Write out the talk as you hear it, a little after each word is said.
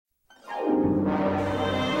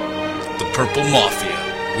Purple Mafia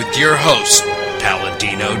with your host,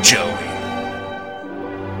 Paladino Joey.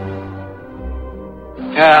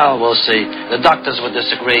 Well, we'll see. The doctors would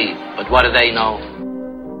disagree, but what do they know?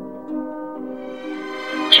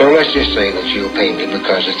 So let's just say that you'll pay me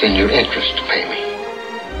because it's in your interest to pay me.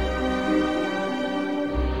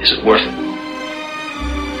 Is it worth it?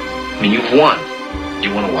 I mean, you've won. Do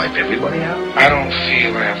you want to wipe everybody out? I don't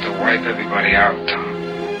feel I have to wipe everybody out, Tom.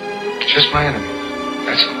 Just my enemies.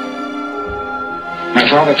 That's all. My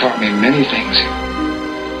father taught me many things.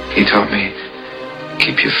 He taught me,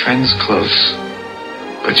 keep your friends close,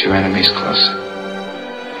 but your enemies closer.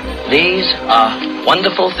 These are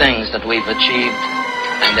wonderful things that we've achieved,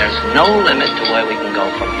 and there's no limit to where we can go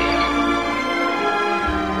from here.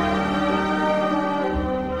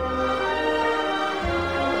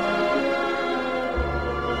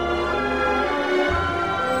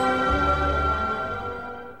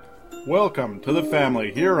 Welcome to the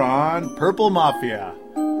family here on Purple Mafia.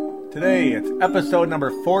 Today it's episode number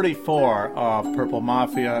 44 of Purple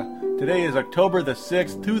Mafia. Today is October the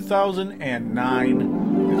 6th,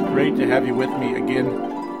 2009. It's great to have you with me again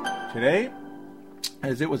today.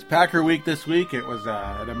 As it was Packer week this week, it was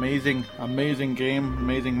an amazing game,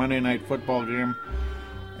 amazing Monday Night Football game.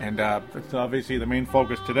 And it's obviously the main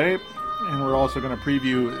focus today. And we're also going to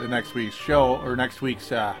preview the next week's show, or next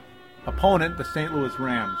week's opponent, the St. Louis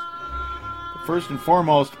Rams. First and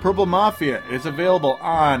foremost, Purple Mafia is available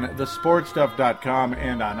on thesportstuff.com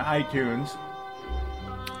and on iTunes.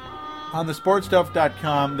 On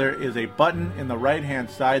thesportstuff.com, there is a button in the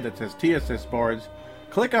right-hand side that says TSS Sports.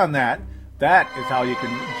 Click on that. That is how you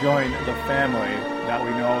can join the family that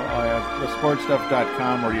we know as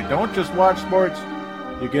thesportstuff.com, where you don't just watch sports,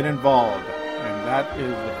 you get involved. And that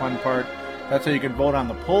is the fun part. That's how you can vote on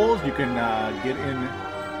the polls. You can get in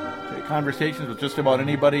conversations with just about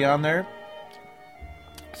anybody on there.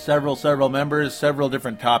 Several members, several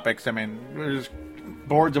different topics. I mean, there's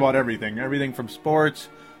boards about everything. Everything from sports,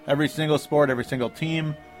 every single sport, every single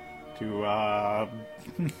team, to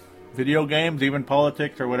video games, even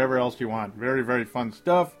politics or whatever else you want. Very, very fun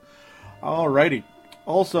stuff. Alrighty.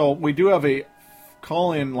 Also, we do have a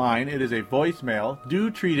call-in line. It is a voicemail. Do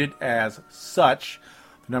treat it as such.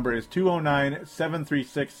 The number is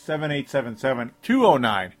 209-736-7877.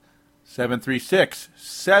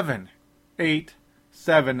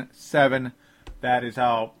 209-736-7877. That is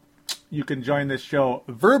how you can join this show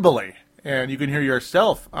verbally, and you can hear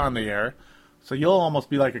yourself on the air, so you'll almost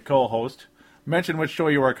be like a co-host. Mention which show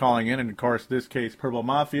you are calling in, and of course, this case, Purple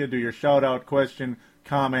Mafia. Do your shout-out, question,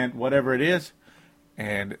 comment, whatever it is,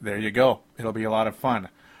 and there you go. It'll be a lot of fun.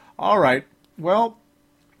 All right, well,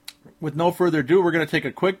 with no further ado, we're going to take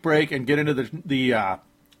a quick break and get into the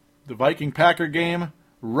Viking-Packer game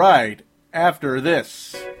right after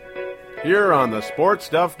this. Here on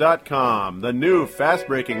thesportstuff.com, the new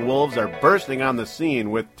fast-breaking Wolves are bursting on the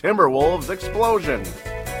scene with Timberwolves Explosion.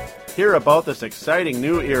 Hear about this exciting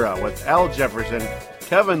new era with Al Jefferson,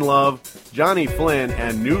 Kevin Love, Johnny Flynn,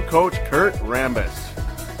 and new coach Kurt Rambis.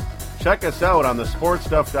 Check us out on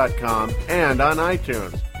thesportstuff.com and on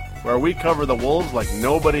iTunes, where we cover the Wolves like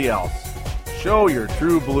nobody else. Show your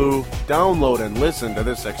true blue, download and listen to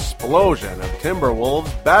this explosion of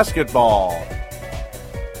Timberwolves basketball.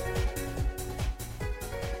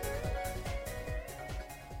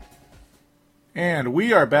 And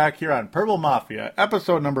we are back here on Purple Mafia,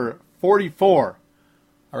 episode number 44.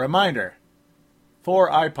 A reminder, for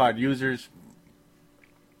iPod users.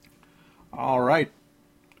 All right,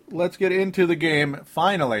 let's get into the game.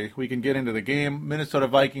 Finally, we can get into the game. Minnesota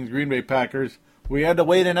Vikings, Green Bay Packers. We had to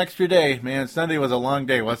wait an extra day. Man, Sunday was a long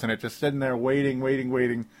day, wasn't it? Just sitting there waiting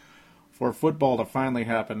for football to finally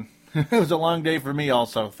happen. It was a long day for me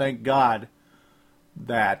also. Thank God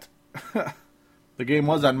that... The game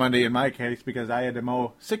was on Monday in my case because I had to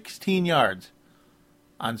mow 16 yards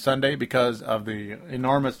on Sunday because of the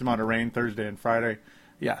enormous amount of rain Thursday and Friday.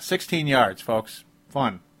 Yeah, 16 yards, folks.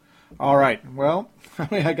 Fun. All right. Well,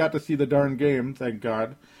 I got to see the darn game, thank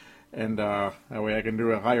God. And that way I can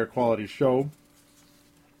do a higher quality show.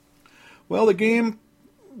 Well, the game,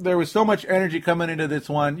 there was so much energy coming into this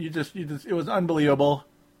one. It was unbelievable.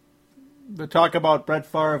 The talk about Brett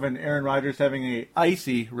Favre and Aaron Rodgers having a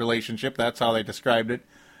icy relationship, that's how they described it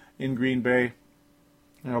in Green Bay.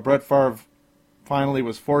 You know, Brett Favre finally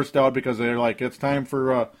was forced out because they're like, it's time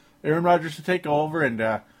for Aaron Rodgers to take over,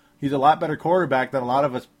 and he's a lot better quarterback than a lot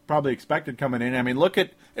of us probably expected coming in. I mean, look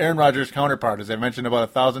at Aaron Rodgers' counterpart, as I mentioned about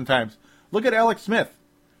 1,000 times. Look at Alex Smith.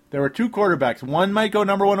 There were two quarterbacks. One might go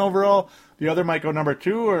number one overall, the other might go number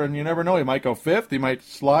two, and you never know, he might go fifth, he might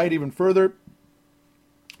slide even further.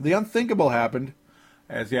 The unthinkable happened,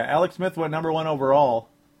 as Alex Smith went number one overall,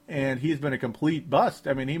 and he's been a complete bust.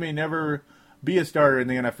 I mean, he may never be a starter in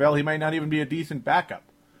the NFL. He might not even be a decent backup.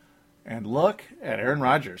 And look at Aaron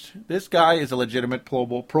Rodgers. This guy is a legitimate Pro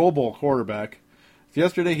Bowl quarterback.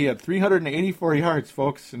 Yesterday he had 384 yards,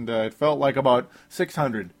 folks, and it felt like about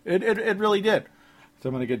 600. It really did. So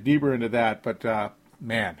I'm going to get deeper into that. But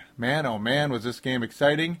man, oh man, was this game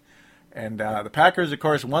exciting. And the Packers, of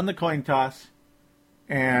course, won the coin toss.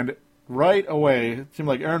 And right away, it seemed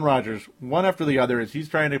like Aaron Rodgers, one after the other, as he's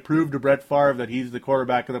trying to prove to Brett Favre that he's the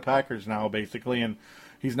quarterback of the Packers now, basically. And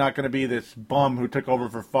he's not going to be this bum who took over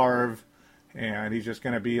for Favre. And he's just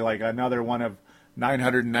going to be like another one of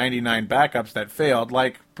 999 backups that failed,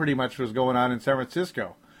 like pretty much was going on in San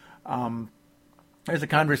Francisco. There's a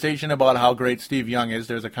conversation about how great Steve Young is.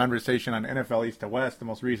 There's a conversation on NFL East to West, the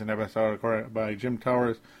most recent episode by Jim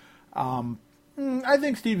Towers. I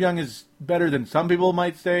think Steve Young is better than some people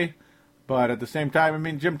might say, but at the same time, I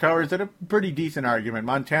mean, Jim Towers had a pretty decent argument.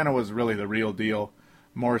 Montana was really the real deal,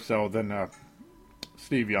 more so than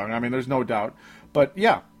Steve Young. I mean, there's no doubt. But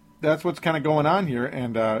yeah, that's what's kind of going on here,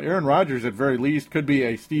 and Aaron Rodgers, at very least, could be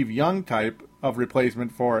a Steve Young type of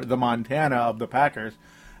replacement for the Montana of the Packers,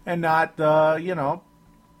 and not the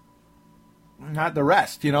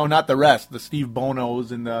rest, not the rest, the Steve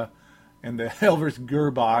Bonos and the Elvis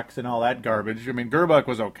Gerbachs and all that garbage. I mean, Gerbach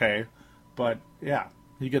was okay, but yeah,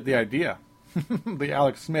 you get the idea. The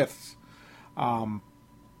Alex Smiths. Aaron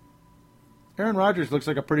Rodgers looks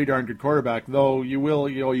like a pretty darn good quarterback, though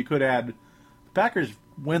you could add the Packers'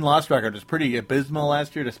 win-loss record is pretty abysmal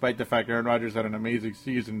last year, despite the fact Aaron Rodgers had an amazing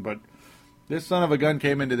season. But this son of a gun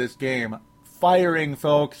came into this game firing,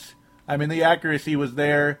 folks. I mean, the accuracy was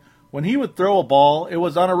there. When he would throw a ball, it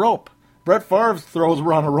was on a rope. Brett Favre's throws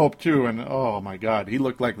were on a rope, too. And, oh, my God, he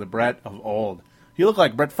looked like the Brett of old. He looked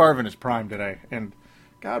like Brett Favre in his prime today. And,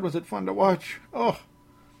 God, was it fun to watch. Oh,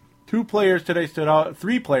 3 players today stood out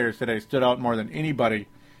more than anybody.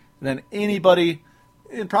 In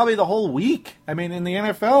probably the whole week. I mean, in the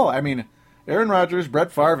NFL. I mean, Aaron Rodgers,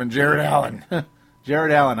 Brett Favre, and Jared Allen.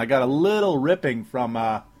 Jared Allen. I got a little ripping from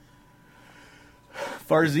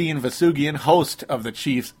Farzin Vasugian, host of the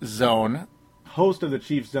Chiefs Zone.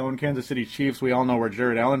 Kansas City Chiefs. We all know where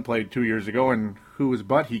Jared Allen played 2 years ago and whose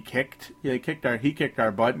butt he kicked. Yeah, he kicked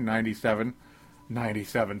our butt in 2007.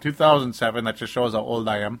 That just shows how old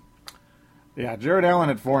I am. Yeah, Jared Allen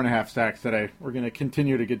had 4.5 sacks today. We're going to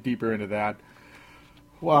continue to get deeper into that.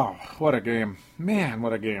 Wow, what a game. Man,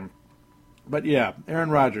 what a game. But yeah,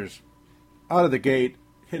 Aaron Rodgers, out of the gate,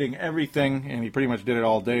 hitting everything, and he pretty much did it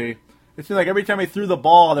all day. It seemed like every time he threw the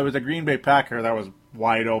ball, there was a Green Bay Packer that was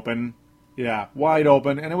wide open. Yeah, wide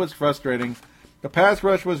open, and it was frustrating. The pass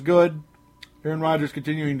rush was good. Aaron Rodgers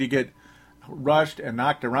continuing to get rushed and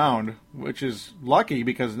knocked around, which is lucky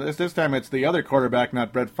because this time it's the other quarterback,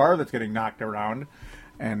 not Brett Favre, that's getting knocked around.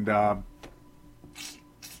 And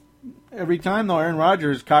every time, though, Aaron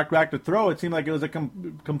Rodgers cocked back to throw, it seemed like it was a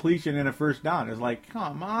completion and a first down. It was like,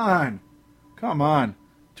 come on.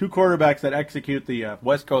 2 quarterbacks that execute the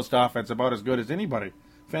West Coast offense about as good as anybody.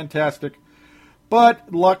 Fantastic.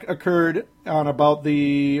 But luck occurred on about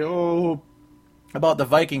the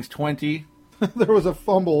Vikings 20. There was a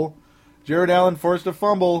fumble. Jared Allen forced a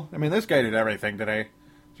fumble. I mean, this guy did everything today.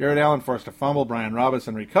 Jared Allen forced a fumble. Brian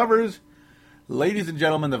Robinson recovers. Ladies and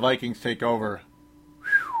gentlemen, the Vikings take over.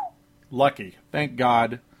 Whew. Lucky. Thank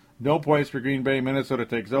God. No points for Green Bay. Minnesota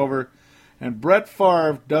takes over. And Brett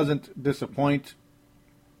Favre doesn't disappoint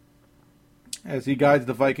as he guides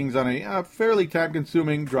the Vikings on a fairly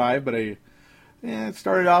time-consuming drive, but it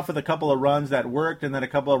started off with a couple of runs that worked and then a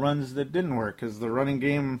couple of runs that didn't work because the running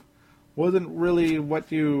game wasn't really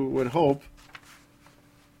what you would hope.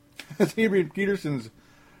 As Adrian Peterson's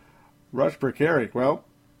rush per carry, 2.2.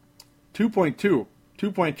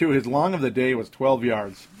 2.2. His long of the day was 12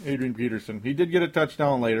 yards. Adrian Peterson. He did get a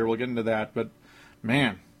touchdown later. We'll get into that. But,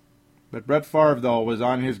 man. But Brett Favre, though, was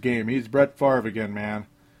on his game. He's Brett Favre again, man.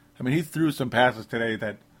 I mean, he threw some passes today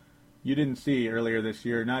that you didn't see earlier this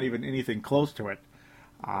year. Not even anything close to it.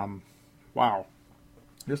 Wow.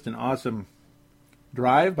 Just an awesome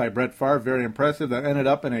drive by Brett Favre. Very impressive. That ended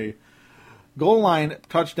up in a goal line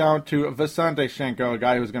touchdown to Visanthe Shenko, a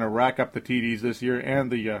guy who's going to rack up the TDs this year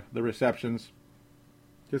and the receptions.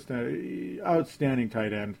 Just an outstanding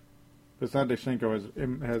tight end. Visanthe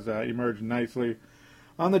Shenko has emerged nicely.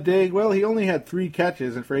 On the day, he only had 3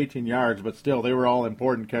 catches and for 18 yards, but still, they were all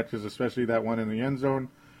important catches, especially that one in the end zone.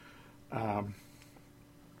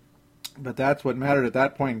 But that's what mattered at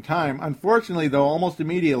that point in time. Unfortunately, though, almost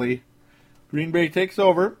immediately, Green Bay takes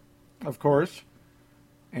over, of course,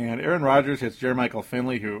 and Aaron Rodgers hits Jermichael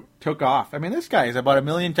Finley, who took off. I mean, this guy is about 1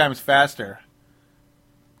 million times faster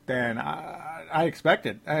than I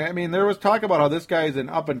expected. I mean, there was talk about how this guy is an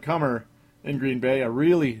up-and-comer in Green Bay, a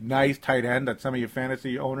really nice tight end that some of you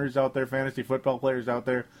fantasy owners out there, fantasy football players out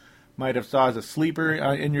there, might have saw as a sleeper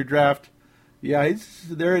in your draft. Yeah,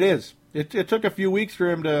 there it is. It took a few weeks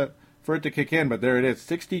for it to kick in, but there it is.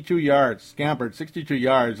 62 yards, scampered 62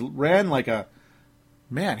 yards, ran like a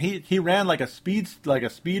man. He ran like a speed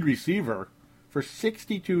receiver for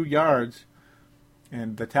 62 yards,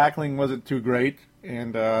 and the tackling wasn't too great.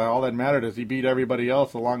 And all that mattered is he beat everybody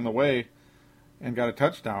else along the way and got a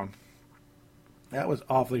touchdown. That was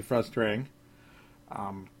awfully frustrating.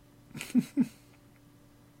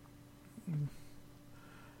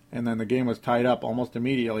 And then the game was tied up almost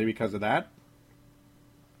immediately because of that.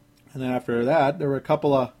 And then after that, there were a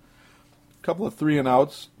couple of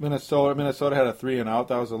 3-and-outs. Minnesota had a 3-and-out.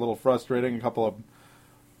 That was a little frustrating. A couple of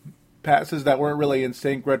passes that weren't really in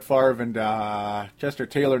sync. Brett Favre and Chester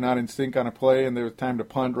Taylor not in sync on a play, and there was time to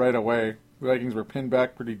punt right away. The Vikings were pinned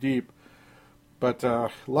back pretty deep.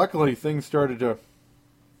 But luckily, things started to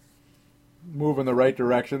move in the right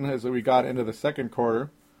direction as we got into the second quarter.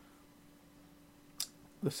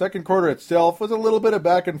 The second quarter itself was a little bit of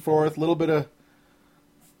back and forth, a little bit of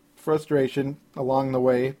frustration along the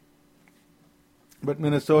way. But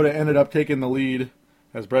Minnesota ended up taking the lead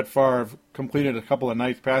as Brett Favre completed a couple of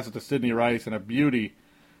nice passes to Sidney Rice and a beauty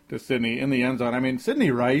to Sidney in the end zone. I mean,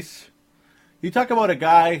 Sidney Rice, you talk about a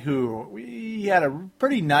guy he had a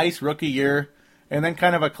pretty nice rookie year and then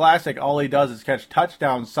kind of a classic, all he does is catch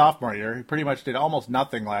touchdowns sophomore year. He pretty much did almost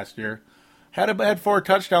nothing last year. Had 4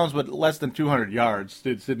 touchdowns, but less than 200 yards,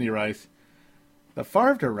 did Sidney Rice. The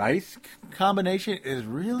Favre to Rice combination is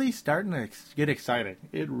really starting to get exciting.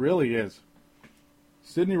 It really is.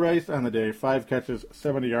 Sidney Rice on the day, 5 catches,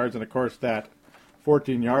 70 yards, and of course that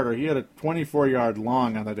 14-yarder. He had a 24-yard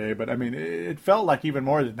long on the day, but I mean, it felt like even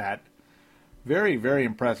more than that. Very, very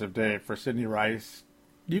impressive day for Sidney Rice.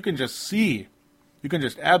 You can just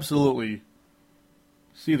absolutely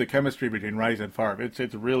see the chemistry between Rice and Favre.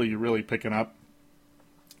 It's really, really picking up.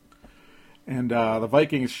 And the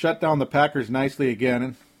Vikings shut down the Packers nicely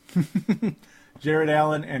again. Jared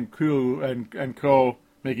Allen and co.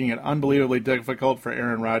 making it unbelievably difficult for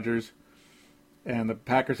Aaron Rodgers. And the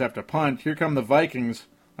Packers have to punt. Here come the Vikings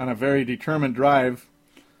on a very determined drive.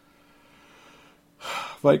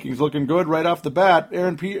 Vikings looking good right off the bat.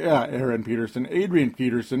 Adrian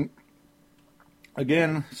Peterson,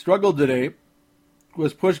 again, struggled today.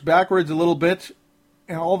 Was pushed backwards a little bit,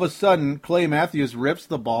 and all of a sudden, Clay Matthews rips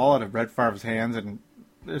the ball out of Brett Favre's hands, and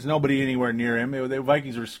there's nobody anywhere near him. The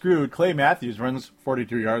Vikings were screwed. Clay Matthews runs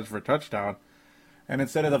 42 yards for a touchdown, and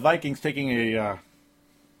instead of the Vikings taking a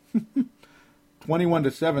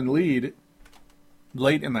 21-7 lead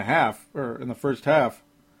late in the first half,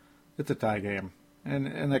 it's a tie game,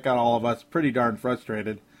 and that got all of us pretty darn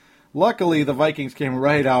frustrated. Luckily, the Vikings came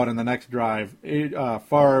right out in the next drive.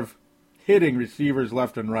 Favre hitting receivers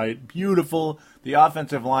left and right. Beautiful. The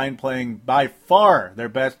offensive line playing by far their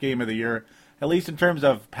best game of the year, at least in terms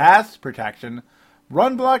of pass protection.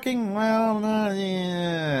 Run blocking, well,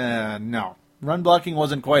 no. Run blocking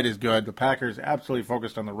wasn't quite as good. The Packers absolutely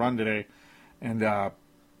focused on the run today. And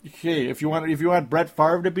hey, if you want Brett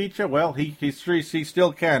Favre to beat you, well, he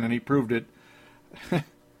still can, and he proved it.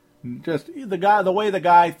 Just the way the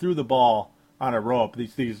guy threw the ball on a rope,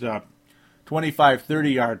 these 25,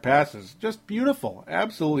 30-yard passes. Just beautiful.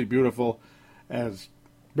 Absolutely beautiful. As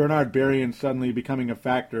Bernard Berrien suddenly becoming a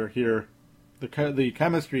factor here. The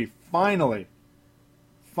chemistry finally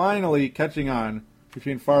catching on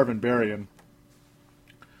between Favre and Berrien.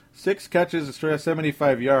 6 catches,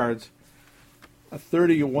 75 yards. A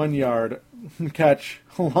 31-yard catch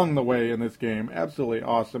along the way in this game. Absolutely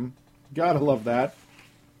awesome. Gotta love that.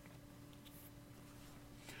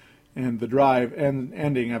 And the drive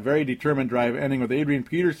ending, a very determined drive, ending with Adrian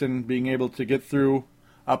Peterson being able to get through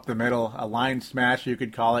up the middle, a line smash, you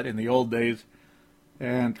could call it, in the old days.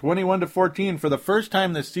 And 21-14, for the first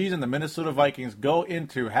time this season, the Minnesota Vikings go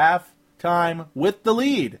into halftime with the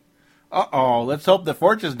lead. Let's hope the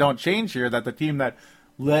fortunes don't change here, that the team that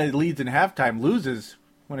leads in halftime loses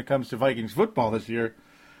when it comes to Vikings football this year.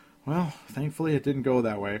 Well, thankfully it didn't go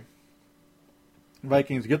that way.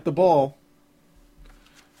 Vikings get the ball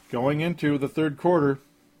going into the third quarter.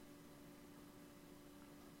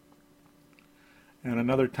 And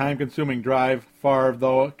another time-consuming drive. Favre,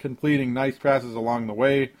 though, completing nice passes along the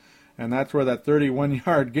way. And that's where that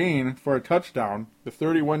 31-yard gain for a touchdown, the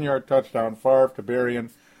 31-yard touchdown, Favre to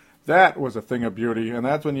Berrien, that was a thing of beauty. And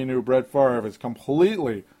that's when you knew Brett Favre is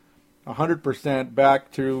completely 100%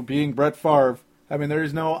 back to being Brett Favre. I mean,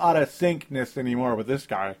 there's no out-of-syncness anymore with this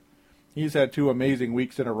guy. He's had 2 amazing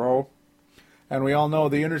weeks in a row. And we all know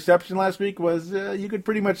the interception last week was, you could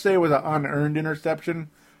pretty much say it was an unearned interception.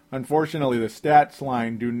 Unfortunately, the stats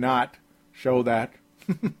line do not show that.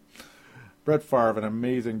 Brett Favre, an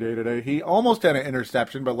amazing day today. He almost had an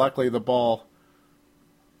interception, but luckily the ball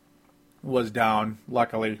was down,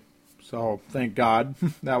 luckily. So, thank God.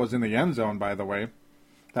 That was in the end zone, by the way.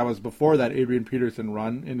 That was before that Adrian Peterson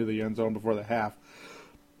run into the end zone before the half.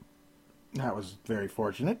 That was very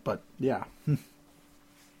fortunate, but yeah.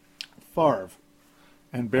 Favre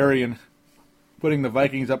and Berrien putting the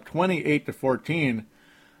Vikings up 28-14.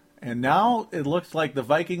 And now it looks like the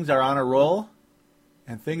Vikings are on a roll.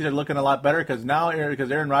 And things are looking a lot better because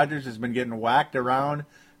Aaron Rodgers has been getting whacked around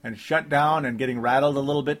and shut down and getting rattled a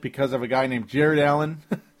little bit because of a guy named Jared Allen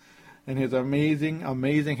and his amazing,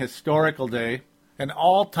 amazing historical day. An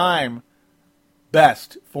all-time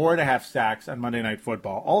best 4.5 sacks on Monday Night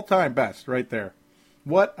Football. All-time best right there.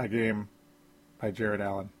 What a game by Jared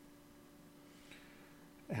Allen.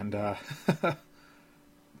 And a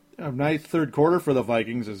nice third quarter for the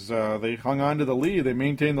Vikings as they hung on to the lead. They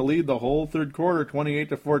maintained the lead the whole third quarter,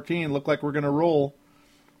 28-14. Looked like we're going to roll,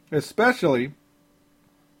 especially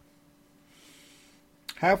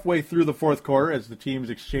halfway through the fourth quarter as the teams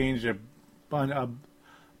exchanged a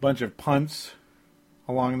bunch of punts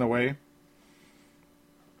along the way.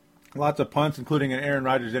 Lots of punts, including an Aaron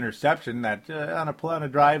Rodgers interception that on a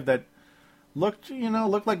drive that looked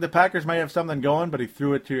like the Packers might have something going, but he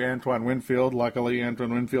threw it to Antoine Winfield. Luckily,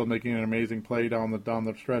 Antoine Winfield making an amazing play down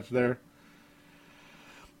the stretch there.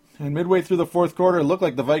 And midway through the fourth quarter, it looked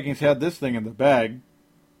like the Vikings had this thing in the bag.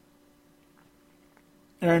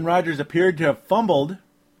 Aaron Rodgers appeared to have fumbled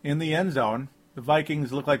in the end zone. The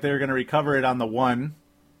Vikings looked like they were going to recover it on the 1.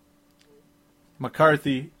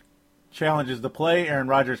 McCarthy challenges the play. Aaron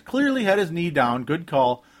Rodgers clearly had his knee down. Good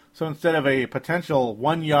call. So instead of a potential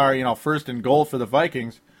 1 yard, first and goal for the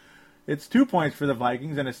Vikings, it's 2 points for the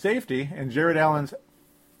Vikings and a safety. And Jared Allen's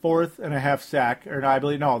 4.5 sack, or no, I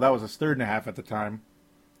believe, no, that was his 3.5 at the time.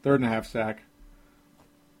 3.5 sack.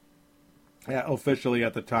 Yeah, officially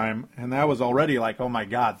at the time. And that was already like, oh my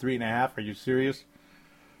God, 3.5, are you serious?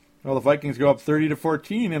 Well, the Vikings go up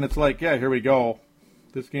 30-14, and it's like, yeah, here we go.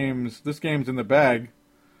 This game's in the bag.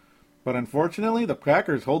 But unfortunately, the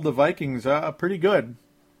Packers hold the Vikings pretty good.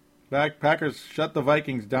 Packers shut the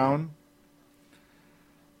Vikings down.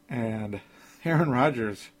 And Aaron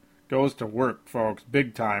Rodgers goes to work, folks,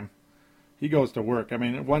 big time. He goes to work. I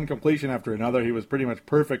mean, one completion after another. He was pretty much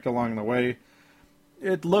perfect along the way.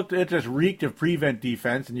 It just reeked of prevent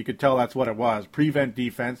defense, and you could tell that's what it was. Prevent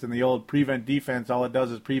defense, and the old prevent defense, all it does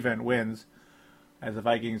is prevent wins. As the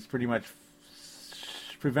Vikings pretty much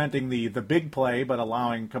preventing the big play, but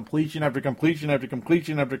allowing completion after completion after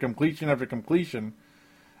completion after completion after completion.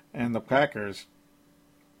 And the Packers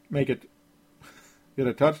get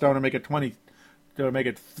a touchdown and make it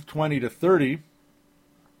 20-30.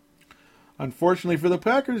 Unfortunately for the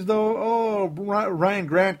Packers, though, Ryan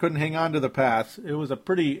Grant couldn't hang on to the pass. It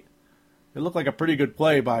looked like a pretty good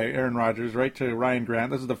play by Aaron Rodgers right to Ryan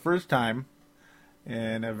Grant. This is the first time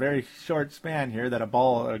in a very short span here that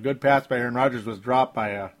a good pass by Aaron Rodgers was dropped by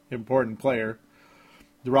an important player.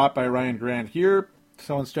 Dropped by Ryan Grant here.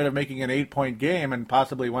 So instead of making an 8-point game and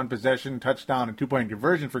possibly 1 possession, touchdown, and 2-point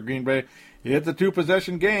conversion for Green Bay, it's a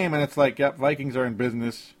 2-possession game, and it's like, yep, Vikings are in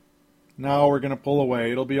business. Now we're going to pull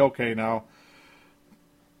away. It'll be okay now.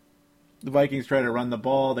 The Vikings try to run the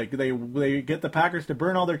ball. They get the Packers to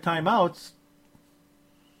burn all their timeouts.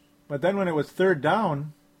 But then when it was third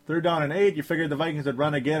down and 8, you figured the Vikings would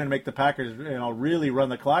run again and make the Packers, really run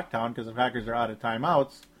the clock down because the Packers are out of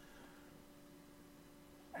timeouts.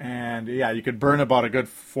 And, yeah, you could burn about a good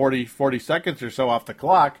 40 seconds or so off the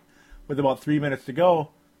clock with about 3 minutes to go.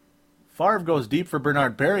 Favre goes deep for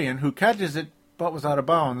Bernard Berrien, who catches it but was out of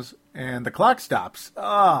bounds, and the clock stops.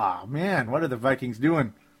 Oh, man, what are the Vikings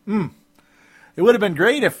doing? It would have been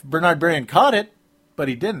great if Bernard Berrien caught it, but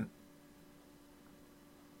he didn't.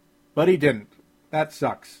 That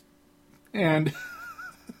sucks. And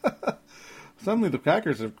suddenly the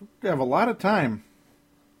Packers have a lot of time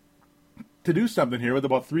to do something here with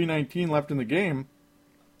about 3:19 left in the game.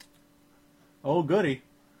 Oh, goody.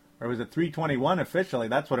 Or was it 3:21 officially?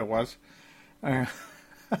 That's what it was. It's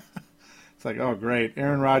like, oh, great.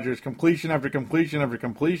 Aaron Rodgers, completion after completion after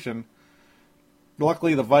completion.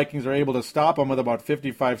 Luckily, the Vikings are able to stop him with about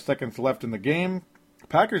 55 seconds left in the game.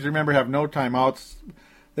 Packers, remember, have no timeouts.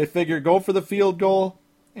 They figure go for the field goal,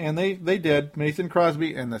 and they did. Mason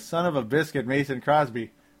Crosby, and the son of a biscuit, Mason Crosby,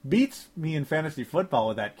 beats me in fantasy football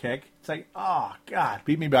with that kick. It's like, oh, God,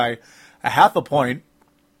 beat me by a half a point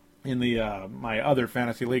in the my other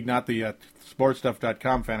fantasy league, not the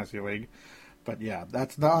sportstuff.com fantasy league. But yeah,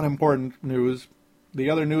 that's the unimportant news. The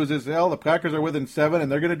other news is, the Packers are within 7,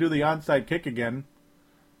 and they're going to do the onside kick again.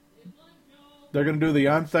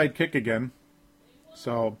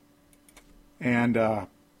 So, and,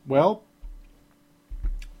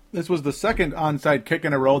 this was the second onside kick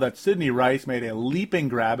in a row that Sidney Rice made a leaping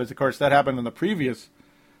grab, as of course that happened in the previous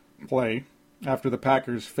play after the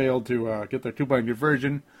Packers failed to get their 2-point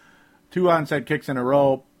conversion. 2 onside kicks in a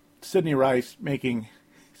row. Sidney Rice making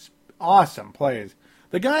awesome plays.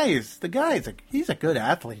 He's a good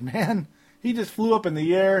athlete, man. He just flew up in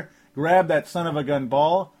the air, grabbed that son of a gun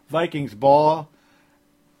ball, Vikings ball,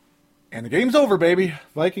 and the game's over, baby.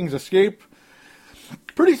 Vikings escape.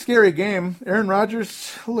 Pretty scary game. Aaron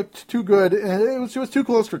Rodgers looked too good, and it was too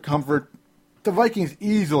close for comfort. The Vikings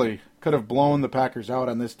easily could have blown the Packers out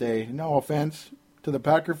on this day. No offense to the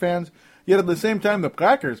Packer fans. Yet at the same time, the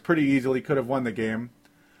Packers pretty easily could have won the game,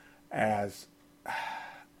 as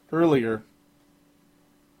earlier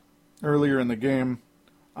in the game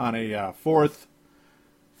on a fourth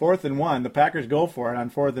and 1, the Packers go for it on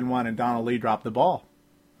 4th and 1, and Donald Lee dropped the ball.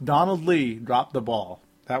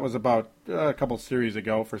 That was about a couple series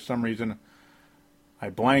ago. For some reason, I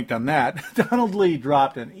blanked on that. Donald Lee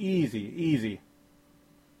dropped an easy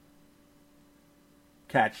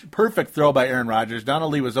catch. Perfect throw by Aaron Rodgers.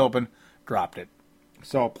 Donald Lee was open, dropped it.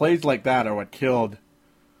 So plays like that are what killed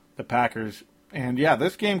the Packers. And yeah,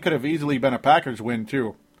 this game could have easily been a Packers win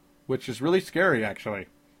too, which is really scary actually.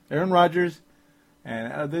 Aaron Rodgers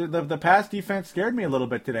and the pass defense scared me a little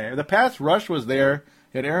bit today. The pass rush was there,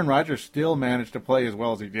 yet Aaron Rodgers still managed to play as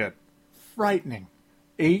well as he did. Frightening.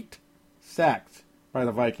 8 sacks by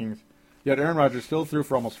the Vikings, yet Aaron Rodgers still threw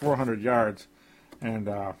for almost 400 yards. And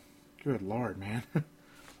good Lord, man.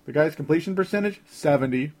 The guy's completion percentage,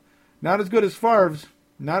 70. Not as good as Favre's.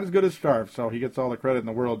 So he gets all the credit in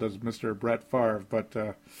the world, does Mr. Brett Favre. But,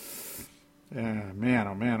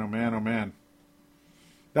 man.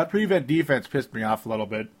 That prevent defense pissed me off a little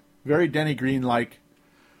bit. Very Denny Green-like.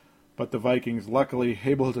 But the Vikings, luckily,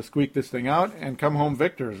 able to squeak this thing out and come home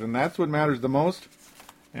victors. And that's what matters the most.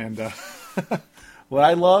 And what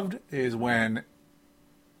I loved is when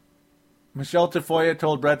Michelle Tafoya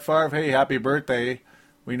told Brett Favre, hey, happy birthday.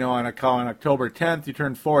 We know on October 10th you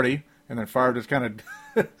turned 40. And then Favre just kind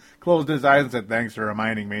of closed his eyes and said, thanks for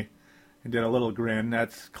reminding me. And did a little grin.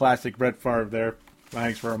 That's classic Brett Favre there.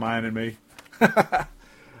 Thanks for reminding me.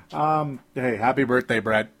 Hey, happy birthday,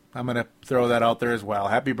 Brett. I'm going to throw that out there as well.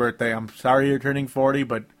 Happy birthday. I'm sorry you're turning 40,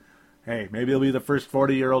 but hey, maybe you'll be the first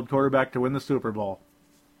 40-year-old quarterback to win the Super Bowl.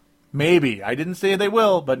 Maybe. I didn't say they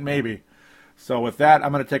will, but maybe. So with that,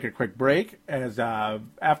 I'm going to take a quick break. As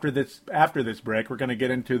after this break, we're going to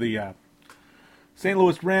get into the St.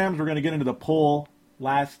 Louis Rams. We're going to get into the poll,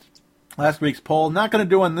 last week's poll. Not going to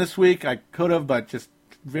do one this week. I could have, but just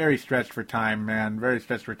very stretched for time, man. Very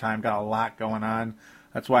stretched for time. Got a lot going on.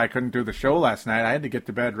 That's why I couldn't do the show last night. I had to get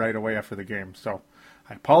to bed right away after the game. So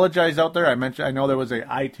I apologize out there. I know there was a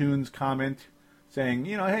iTunes comment saying,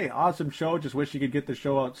 hey, awesome show. Just wish you could get the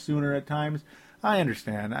show out sooner at times. I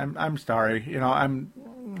understand. I'm sorry. I'm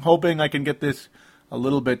hoping I can get this a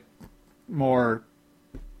little bit more,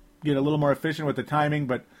 get a little more efficient with the timing,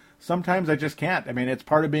 but sometimes I just can't. I mean, it's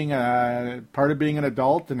part of being an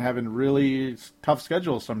adult and having really tough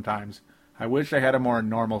schedules sometimes. I wish I had a more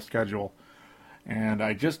normal schedule. And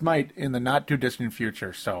I just might in the not-too-distant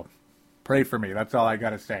future. So pray for me. That's all I got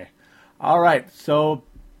to say. All right. So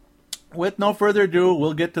with no further ado,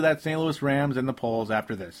 we'll get to that St. Louis Rams and the polls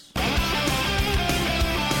after this.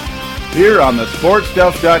 Here on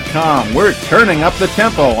thesportstuff.com, we're turning up the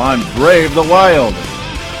tempo on Brave the Wild.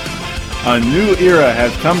 A new era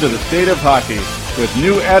has come to the state of hockey with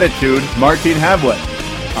new attitude Martin Havlat,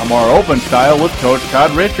 a more open style with Coach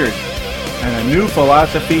Todd Richards, and a new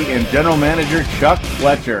philosophy in General Manager Chuck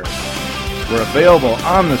Fletcher. We're available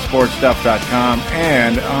on thesportstuff.com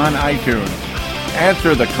and on iTunes.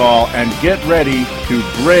 Answer the call and get ready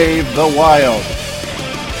to brave the wild.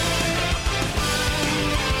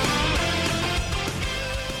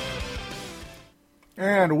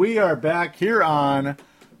 And we are back here on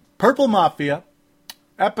Purple Mafia,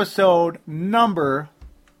 episode number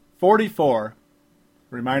 44.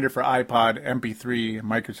 Reminder for iPod, MP3,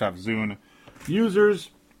 Microsoft Zune users.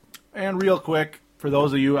 And real quick, for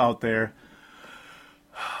those of you out there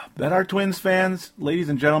that are Twins fans, ladies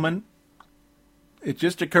and gentlemen, it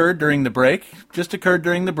just occurred during the break.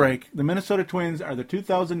 The Minnesota Twins are the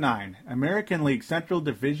 2009 American League Central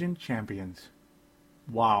Division champions.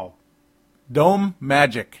 Wow. Dome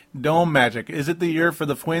Magic. Is it the year for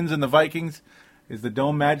the Twins and the Vikings? Is the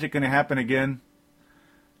Dome Magic going to happen again?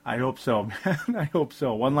 I hope so, man. I hope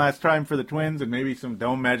so. One last time for the Twins and maybe some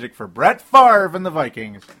dome magic for Brett Favre and the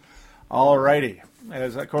Vikings. Alrighty.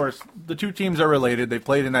 As, of course, the two teams are related. They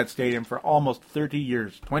played in that stadium for almost 30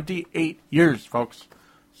 years. 28 years, folks.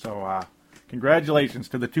 So, congratulations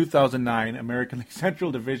to the 2009 American League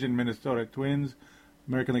Central Division Minnesota Twins.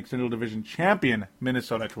 American League Central Division champion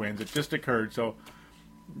Minnesota Twins. It just occurred, so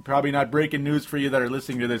probably not breaking news for you that are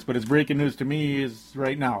listening to this, but it's breaking news to me is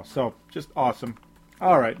right now. So, just awesome.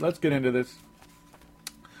 All right, let's get into this.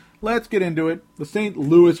 Let's get into it. The St.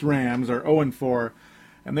 Louis Rams are 0-4,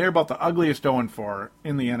 and they're about the ugliest 0-4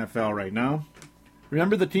 in the NFL right now.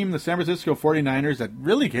 Remember the team, the San Francisco 49ers, that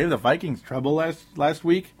really gave the Vikings trouble last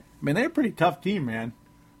week? I mean, they're a pretty tough team, man.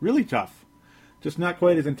 Really tough. Just not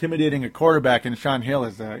quite as intimidating a quarterback in Sean Hill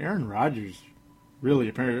as Aaron Rodgers really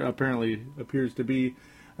apparently appears to be.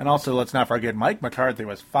 And also, let's not forget, Mike McCarthy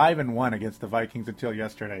was 5-1 against the Vikings until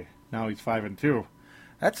yesterday. Now he's 5-2.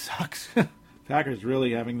 That sucks. Packers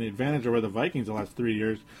really having the advantage over the Vikings the last 3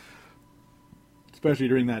 years, especially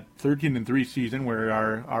during that 13-3 season where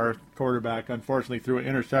our quarterback unfortunately threw an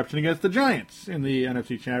interception against the Giants in the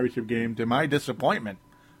NFC Championship game. To my disappointment,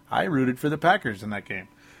 I rooted for the Packers in that game.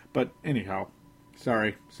 But anyhow,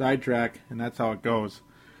 sorry, sidetrack, and that's how it goes.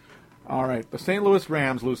 All right, the St. Louis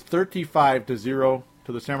Rams lose 35-0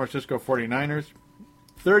 to the San Francisco 49ers.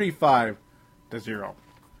 35-0.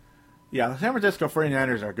 Yeah, the San Francisco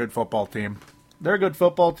 49ers are a good football team. They're a good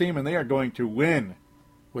football team, and they are going to win.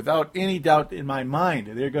 Without any doubt in my mind,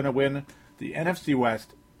 they're going to win the NFC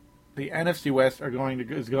West. The NFC West is going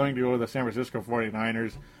to go to the San Francisco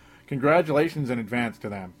 49ers. Congratulations in advance to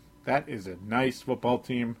them. That is a nice football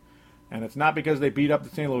team, and it's not because they beat up the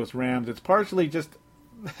St. Louis Rams. It's partially just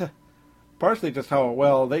how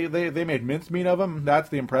well they made mincemeat of them. That's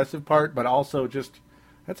the impressive part, but also just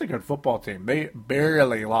that's a good football team. They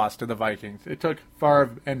barely lost to the Vikings. It took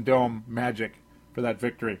Favre and Dome magic for that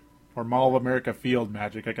victory, or Mall of America Field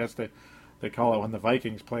magic, I guess they call it when the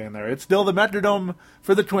Vikings play in there. It's still the Metrodome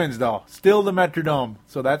for the Twins, though. Still the Metrodome,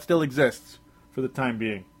 so that still exists for the time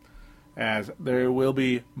being, as there will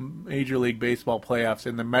be Major League Baseball playoffs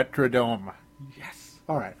in the Metrodome. Yes.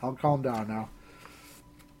 All right, I'll calm down now.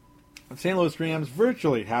 The St. Louis Rams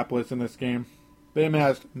virtually hapless in this game. They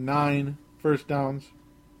amassed 9 first downs.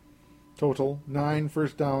 Total 9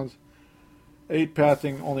 first downs, 8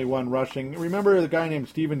 passing, only 1 rushing. Remember the guy named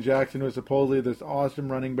Steven Jackson who was supposedly this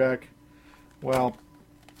awesome running back? Well,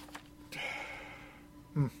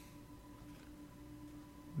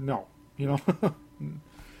 no,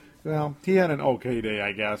 well, he had an okay day,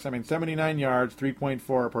 I guess. I mean, 79 yards,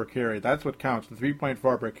 3.4 per carry. That's what counts, the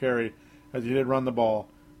 3.4 per carry, as he did run the ball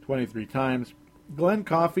 23 times. Glenn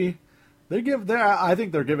Coffey, I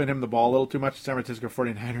think they're giving him the ball a little too much, San Francisco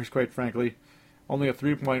 49ers, quite frankly. Only a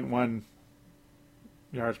 3.1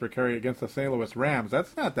 yards per carry against the St. Louis Rams.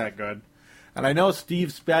 That's not that good. And I know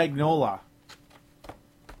Steve Spagnuolo.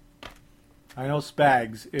 I know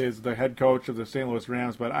Spags is the head coach of the St. Louis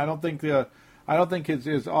Rams, but I don't think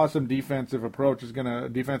his awesome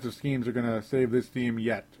defensive schemes are gonna save this team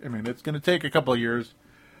yet. I mean, it's gonna take a couple of years.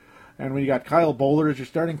 And when you got Kyle Bowler as your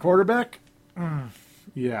starting quarterback,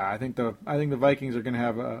 yeah, I think the Vikings are going to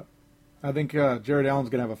have I think Jared Allen's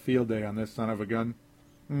going to have a field day on this son of a gun.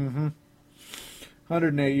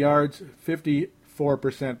 108 yards,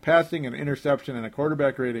 54% passing, an interception, and a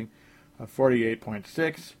quarterback rating of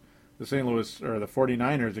 48.6. The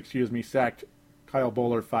 49ers, sacked Kyle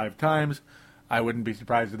Bowler 5 times. I wouldn't be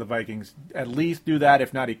surprised if the Vikings at least do that,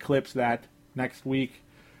 if not eclipse that next week.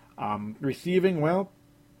 Receiving, well,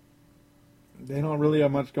 they don't really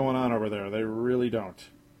have much going on over there. They really don't.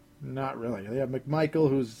 Not really. They have McMichael,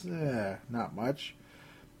 who's not much.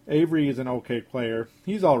 Avery is an okay player.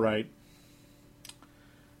 He's all right.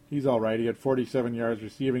 He had 47 yards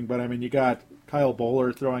receiving, but, I mean, you got Kyle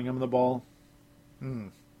Bowler throwing him the ball.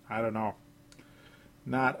 I don't know.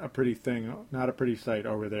 Not a pretty thing. Not a pretty sight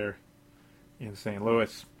over there in St.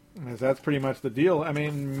 Louis. As that's pretty much the deal. I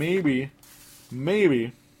mean, maybe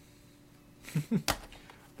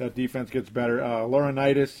that defense gets better.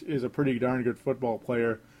 Laurinaitis is a pretty darn good football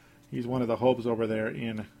player. He's one of the hopes over there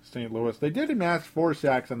in St. Louis. They did amass 4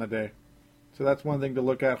 sacks on the day. So that's one thing to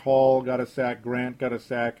look at. Hall got a sack. Grant got a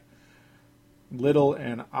sack. Little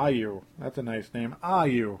and Ayu. That's a nice name.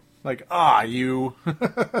 Ayu. Like Ayu.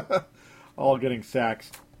 All getting sacks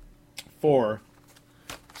for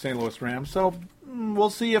St. Louis Rams. So we'll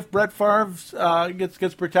see if Brett Favre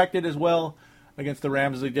gets protected as well against the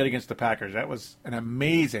Rams as he did against the Packers. That was an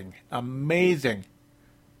amazing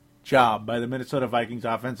job by the Minnesota Vikings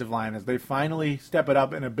offensive line as they finally step it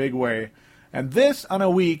up in a big way. And this on a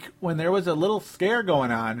week when there was a little scare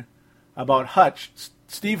going on about Hutch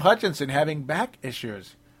Steve Hutchinson having back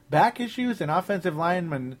issues. Back issues and offensive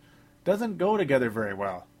linemen doesn't go together very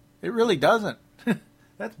well. It really doesn't.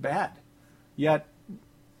 That's bad. Yet,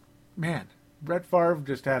 man, Brett Favre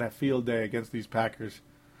just had a field day against these Packers.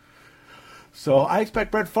 So I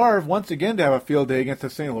expect Brett Favre once again to have a field day against the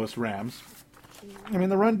St. Louis Rams. I mean,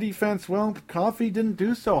 the run defense, well, Coffey didn't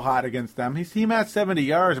do so hot against them. He matched 70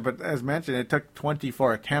 yards, but as mentioned, it took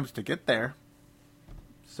 24 attempts to get there.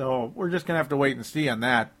 So we're just going to have to wait and see on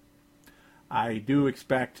that. I do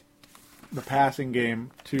expect the passing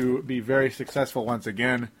game to be very successful once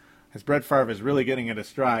again, as Brett Favre is really getting it a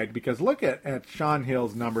stride. Because look at Sean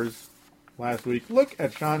Hill's numbers last week. Look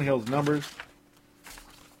at Sean Hill's numbers.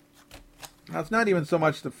 Now, it's not even so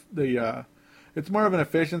much it's more of an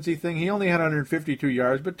efficiency thing. He only had 152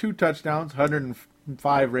 yards, but 2 touchdowns,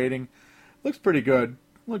 105 rating. Looks pretty good.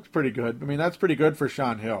 I mean, that's pretty good for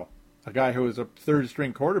Sean Hill, a guy who was a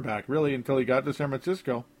third-string quarterback, really, until he got to San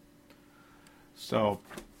Francisco. So,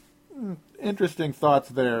 interesting thoughts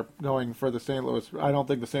there going for the St. Louis. I don't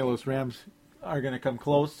think the St. Louis Rams are going to come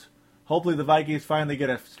close. Hopefully the Vikings finally get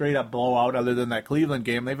a straight-up blowout other than that Cleveland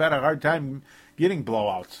game. They've had a hard time getting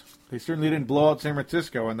blowouts. They certainly didn't blow out San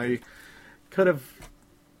Francisco, and I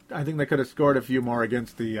think they could have scored a few more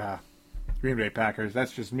against the Green Bay Packers.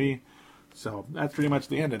 That's just me. So that's pretty much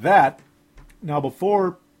the end of that. Now,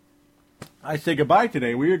 before I say goodbye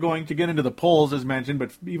today, we are going to get into the polls, as mentioned,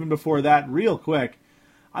 but even before that, real quick,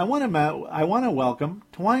 I want to welcome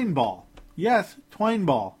Twineball. Yes,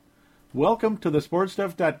 Twineball. Welcome to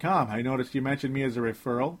thesportstuff.com. I noticed you mentioned me as a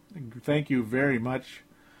referral. Thank you very much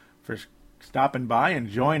for stopping by and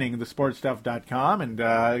joining thesportstuff.com. And,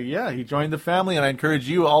 he joined the family, and I encourage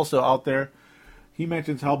you also out there. He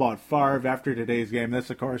mentions how about Favre after today's game. This,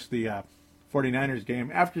 of course, the 49ers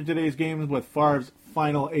game. After today's game with Favre's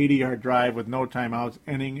final 80-yard drive with no timeouts,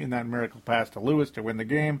 ending in that miracle pass to Lewis to win the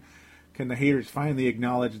game. Can the haters finally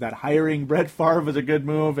acknowledge that hiring Brett Favre was a good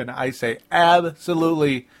move? And I say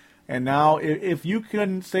absolutely. And now, if you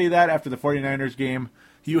couldn't say that after the 49ers game,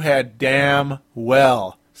 you had damn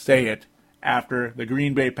well say it after the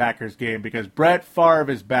Green Bay Packers game, because Brett Favre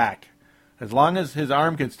is back. As long as his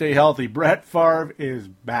arm can stay healthy, Brett Favre is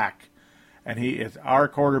back. And he is our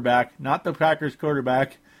quarterback, not the Packers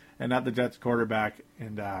quarterback and not the Jets quarterback.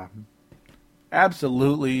 And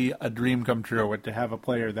absolutely a dream come true to have a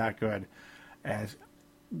player that good. As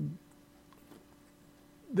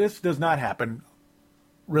this does not happen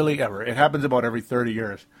really ever. It happens about every 30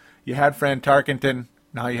 years. You had Fran Tarkenton,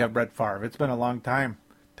 now you have Brett Favre. It's been a long time.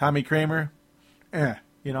 Tommy Kramer,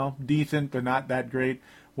 decent, but not that great.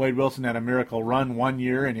 Wade Wilson had a miracle run 1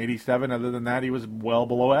 year in 87. Other than that, he was well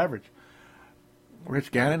below average.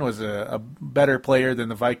 Rich Gannon was a better player than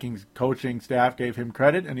the Vikings coaching staff gave him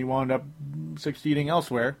credit, and he wound up succeeding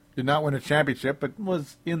elsewhere. Did not win a championship, but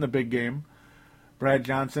was in the big game. Brad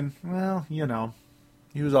Johnson, well,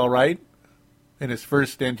 he was all right. In his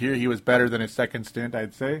first stint here, he was better than his second stint,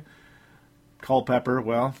 I'd say. Culpepper,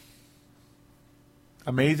 well,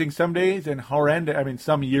 amazing some days and horrendous.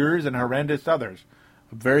 Some years and horrendous others.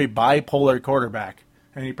 A very bipolar quarterback.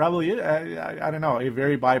 And he probably is, I don't know, a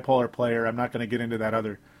very bipolar player. I'm not going to get into that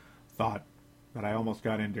other thought that I almost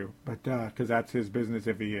got into, but because that's his business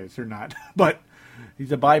if he is or not. But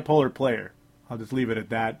he's a bipolar player. I'll just leave it at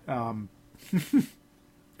that.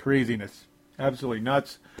 Craziness. Absolutely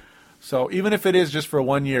nuts. So even if it is just for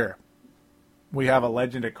 1 year, we have a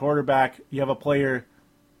legend at quarterback. You have a player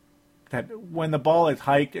that when the ball is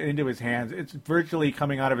hiked into his hands, it's virtually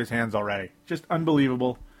coming out of his hands already. Just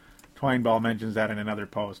unbelievable. Twineball mentions that in another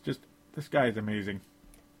post. Just, this guy is amazing.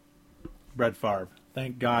 Brett Favre.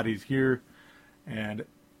 Thank God he's here. And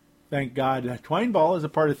thank God Twineball is a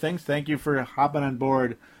part of things. Thank you for hopping on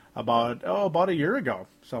board about a year ago.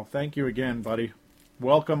 So thank you again, buddy.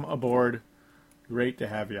 Welcome aboard. Great to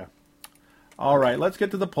have you. All right, let's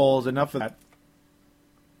get to the polls. Enough of that.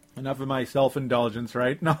 Enough of my self-indulgence,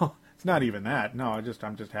 right? No, it's not even that. No, I'm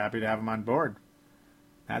just happy to have him on board.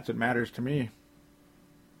 That's what matters to me.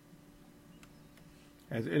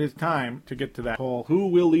 As it is time to get to that poll. Who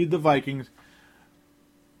will lead the Vikings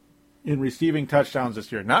in receiving touchdowns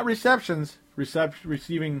this year? Not receptions,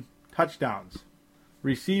 receiving touchdowns.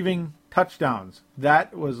 Receiving touchdowns.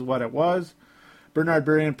 That was what it was. Bernard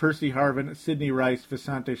Berrian, Percy Harvin, Sidney Rice,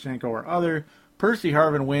 Visanthe Shiancoe, or other. Percy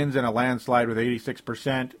Harvin wins in a landslide with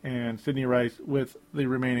 86%, and Sidney Rice with the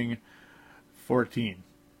remaining 14.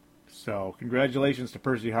 So congratulations to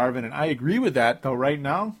Percy Harvin, and I agree with that. Though right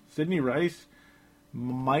now, Sidney Rice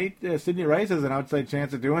has an outside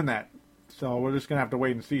chance of doing that. So we're just gonna have to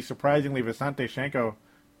wait and see. Surprisingly, Visanthe Shiancoe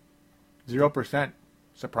 0%.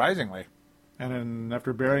 Surprisingly, and then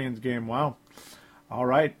after Berrian's game, wow. All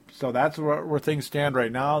right, so that's where things stand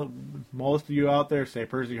right now. Most of you out there say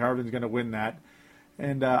Percy Harvin's going to win that.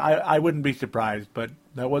 And I wouldn't be surprised, but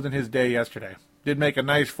that wasn't his day yesterday. Did make a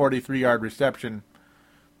nice 43-yard reception,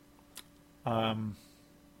 but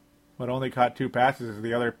only caught 2 passes.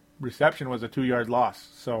 The other reception was a 2-yard loss.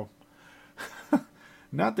 So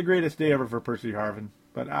not the greatest day ever for Percy Harvin,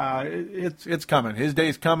 but it's coming. His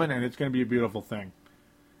day's coming, and it's going to be a beautiful thing.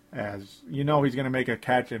 As you know, he's going to make a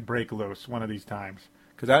catch and break loose one of these times.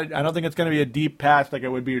 Because I don't think it's going to be a deep pass like it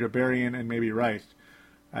would be to Berrien and maybe Rice.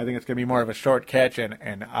 I think it's going to be more of a short catch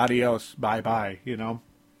and adios, bye-bye, you know.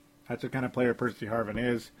 That's the kind of player Percy Harvin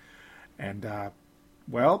is. And,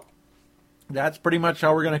 well, that's pretty much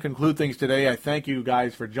how we're going to conclude things today. I thank you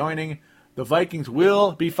guys for joining. The Vikings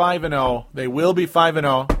will be 5-0. They will be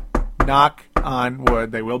 5-0. Knock on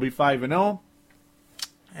wood. They will be 5-0.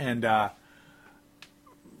 And,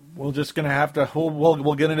 we're just going to have to,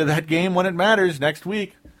 we'll get into that game when it matters next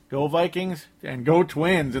week. Go Vikings and go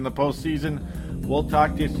Twins in the postseason. We'll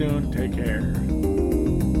talk to you soon. Take care.